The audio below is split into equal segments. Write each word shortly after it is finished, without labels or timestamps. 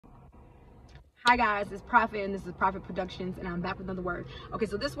Hi guys, it's Prophet and this is Prophet Productions and I'm back with another word. Okay,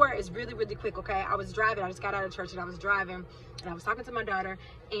 so this word is really quick, okay? I was driving, I just got out of church and I was driving and I was talking to my daughter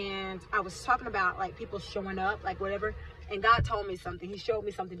and I was talking about like people showing up, like whatever, and God told me something. He showed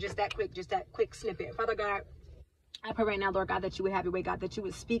me something just that quick snippet. Father God, I pray right now, Lord God, that you would have your way, God, that you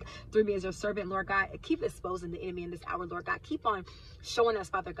would speak through me as your servant, Lord God. Keep exposing the enemy in this hour, Lord God. Keep on showing us,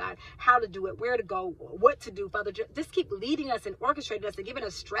 Father God, how to do it, where to go, what to do, Father. Just keep leading us and orchestrating us and giving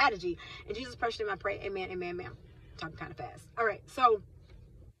us strategy. In Jesus' precious name I pray, amen, amen, amen. I'm talking kind of fast. All right, so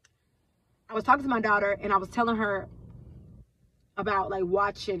I was talking to my daughter and I was telling her about like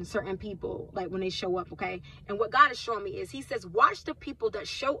watching certain people, like when they show up, okay? And what God is showing me is he says, watch the people that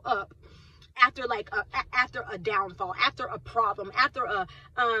show up after like after a downfall, after a problem, after a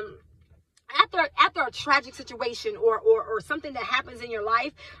tragic situation or something that happens in your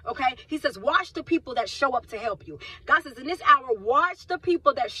life, okay? He says, watch the people that show up to help you. God says in this hour, watch the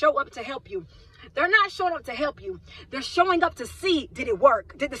people that show up to help you. They're not showing up to help you. They're showing up to see, did it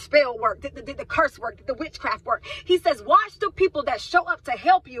work? Did the spell work? Did the curse work? Did the witchcraft work? He says, watch the people that show up to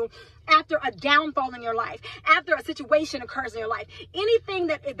help you after a downfall in your life, after a situation occurs in your life. Anything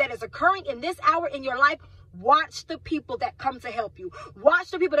that is occurring in this hour in your life, watch the people that come to help you. Watch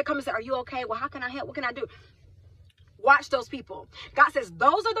the people that come and say, are you okay? Well, how can I help? What can I do? Watch those people. God says,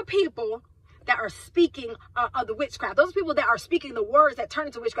 those are the people that are speaking of the witchcraft. Those people that are speaking the words that turn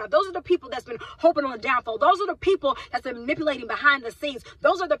into witchcraft. Those are the people that's been hoping on a downfall. Those are the people that's been manipulating behind the scenes.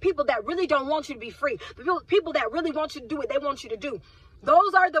 Those are the people that really don't want you to be free. The people that really want you to do what they want you to do.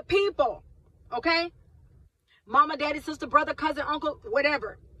 Those are the people, okay? Mama, daddy, sister, brother, cousin, uncle,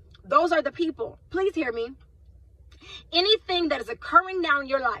 whatever. Those are the people. Please hear me. Anything that is occurring now in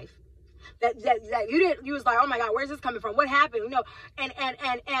your life that you was like, oh my God, where's this coming from? What happened? You know,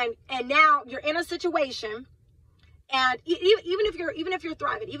 and now you're in a situation, and even if you're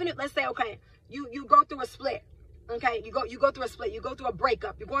thriving, even if, let's say, okay, you go through a split. Okay, you go through a split, you go through a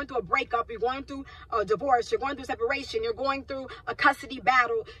breakup, you're going through a breakup, you're going through a divorce, you're going through separation, you're going through a custody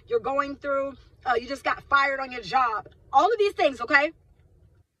battle, you're going through, you just got fired on your job. All of these things, okay?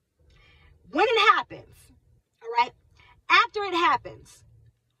 When it happens, all right, after it happens,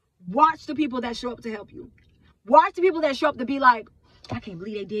 watch the people that show up to help you. Watch the people that show up to be like, I can't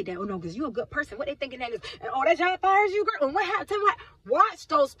believe they did that. Oh no, because you're a good person. What they thinking that is? And oh, that job fires you, girl. And what happened? Tell me what. Watch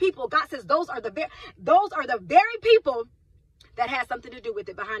those people. God says those are the very people that has something to do with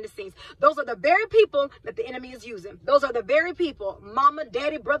it behind the scenes. Those are the very people that the enemy is using. Those are the very people, mama,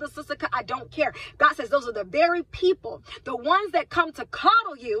 daddy, brother, sister, I don't care. God says those are the very people, the ones that come to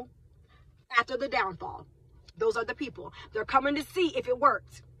coddle you after the downfall. Those are the people. They're coming to see if it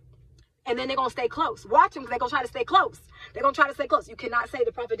worked. And then they're going to stay close. Watch them because they're going to try to stay close. They're going to try to stay close. You cannot say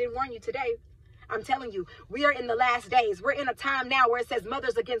the prophet didn't warn you today. I'm telling you, we are in the last days. We're in a time now where it says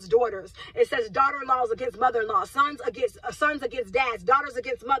mothers against daughters. It says daughter-in-laws against mother-in-laws, sons against dads, daughters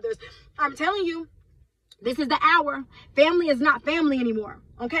against mothers. I'm telling you, this is the hour. Family is not family anymore,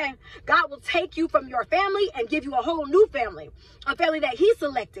 okay? God will take you from your family and give you a whole new family, a family that he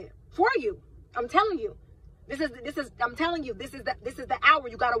selected for you. I'm telling you. I'm telling you, this is the hour.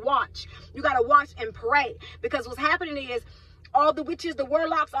 You got to watch. You got to watch and pray, because what's happening is all the witches, the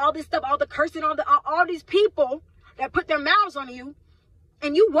warlocks, all this stuff, all the cursing, all these people that put their mouths on you,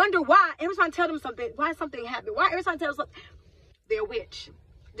 and you wonder why. Every time I tell them something, why something happened? Why every time I tell them something, they're a witch.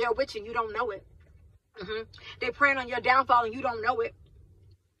 They're a witch and you don't know it. They're praying on your downfall and you don't know it.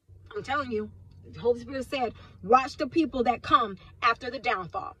 I'm telling you, the Holy Spirit said, watch the people that come after the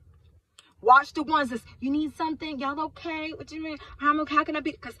downfall. Watch the ones that, you need something, y'all okay? What you mean? How can I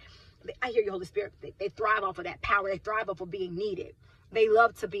be? Because I hear you, Holy Spirit. They thrive off of that power. They thrive off of being needed. They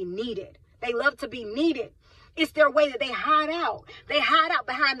love to be needed. They love to be needed. It's their way that they hide out. They hide out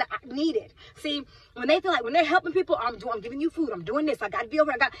behind the needed. See, when they feel like, when they're helping people, I'm giving you food. I'm doing this. I got to be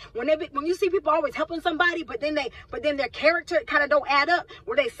over. When you see people always helping somebody, but then their character kind of don't add up,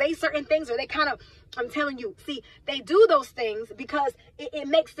 where they say certain things, or they kind of, I'm telling you, see, they do those things because it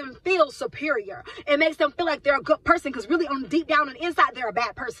makes them feel superior. It makes them feel like they're a good person, because really on deep down on the inside, they're a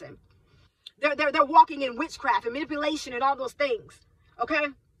bad person. They're walking in witchcraft and manipulation and all those things. Okay?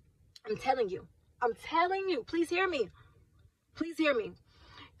 I'm telling you, please hear me. Please hear me.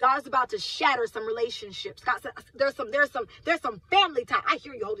 God's about to shatter some relationships. God says there's some family ties. I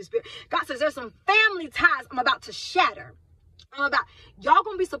hear you, Holy Spirit. God says there's some family ties I'm about to shatter. Y'all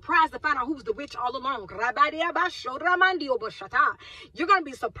gonna be surprised to find out who's the witch all along. You're gonna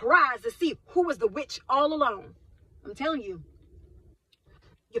be surprised to see who was the witch all along. I'm telling you.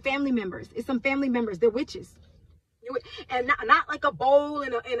 Your family members. It's some family members. They're witches. And not like a bowl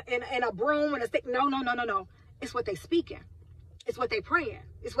and a broom and a stick. No. It's what they speaking. It's what they praying.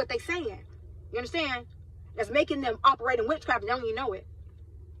 It's what they saying. You understand? That's making them operate in witchcraft and they don't even know it.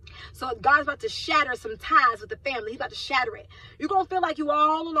 So God's about to shatter some ties with the family. He's about to shatter it. You're going to feel like you're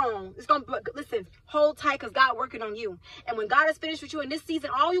all alone. It's going to, listen, hold tight because God working on you. And when God is finished with you in this season,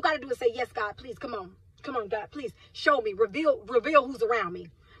 all you got to do is say, yes, God, please, come on. Come on, God, please show me. Reveal who's around me.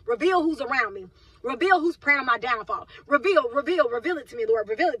 Reveal who's around me. Reveal who's praying on my downfall. Reveal it to me, Lord.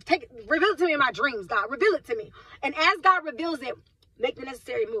 Reveal it to me in my dreams, God. Reveal it to me. And as God reveals it, make the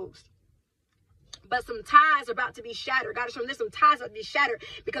necessary moves. But some ties are about to be shattered. God is showing there's some ties about to be shattered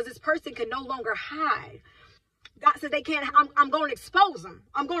because this person can no longer hide. God says they can't. I'm going to expose them.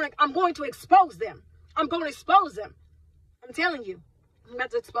 I'm going to expose them. I'm going to expose them. I'm telling you, I'm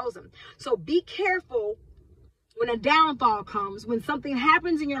about to expose them. So be careful when a downfall comes, when something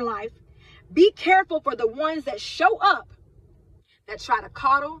happens in your life. Be careful for the ones that show up, that try to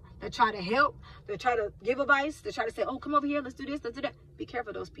coddle, that try to help, that try to give advice, that try to say, oh, come over here, let's do this, let's do that. Be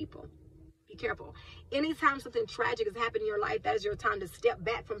careful of those people. Be careful. Anytime something tragic has happened in your life, that is your time to step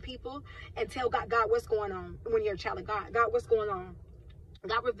back from people and tell God, what's going on when you're a child of God. God, what's going on?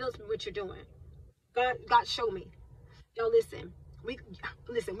 God reveals to me what you're doing. God, show me. Y'all, listen. We're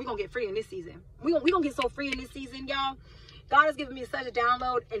going to get free in this season. We're going to get so free in this season, y'all. God has given me such a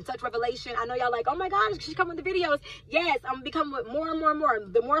download and such revelation. I know y'all like, oh my God, she's coming with the videos. Yes, I'm becoming with more and more and more.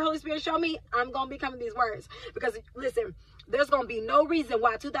 The more Holy Spirit show me, I'm going to become these words. Because, listen, there's going to be no reason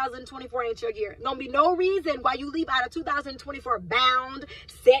why 2024 ain't your year. There's going to be no reason why you leave out of 2024 bound,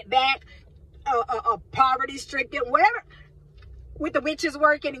 setback, poverty stricken, whatever, with the witches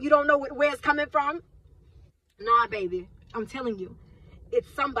working and you don't know where it's coming from. Nah, baby, I'm telling you, it's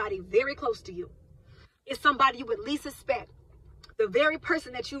somebody very close to you. It's somebody you would least suspect. The very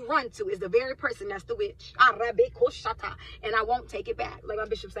person that you run to is the very person that's the witch. And I won't take it back. Like my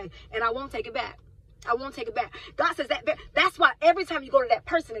bishop say, and I won't take it back. I won't take it back. God says that's why every time you go to that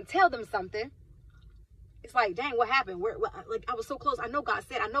person and tell them something, it's like, dang, what happened? Like I was so close. I know God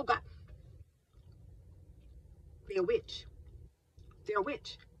said, They're a witch. They're a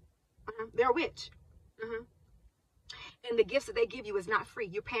witch. They're a witch. And the gifts that they give you is not free.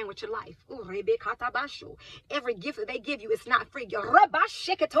 You're paying with your life. Every gift that they give you is not free. I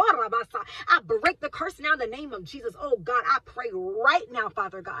break the curse now in the name of Jesus. Oh God, I pray right now,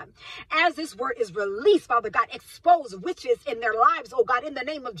 Father God, as this word is released, Father God, expose witches in their lives, oh God, in the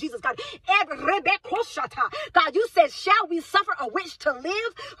name of Jesus, God. God, you said, shall we suffer a witch to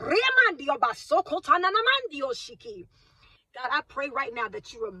live? God, I pray right now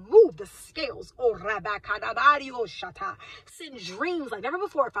that you remove the scales. Oh, send dreams like never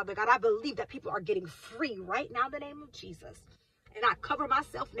before, Father God. I believe that people are getting free right now in the name of Jesus. And I cover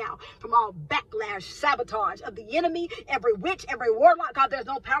myself now from all backlash, sabotage of the enemy, every witch, every warlock. God, there's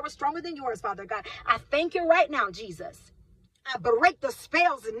no power stronger than yours, Father God. I thank you right now, Jesus. I break the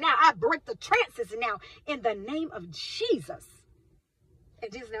spells and now I break the trances now in the name of Jesus. In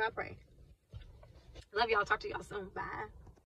Jesus' name I pray. Love y'all. Talk to y'all soon. Bye.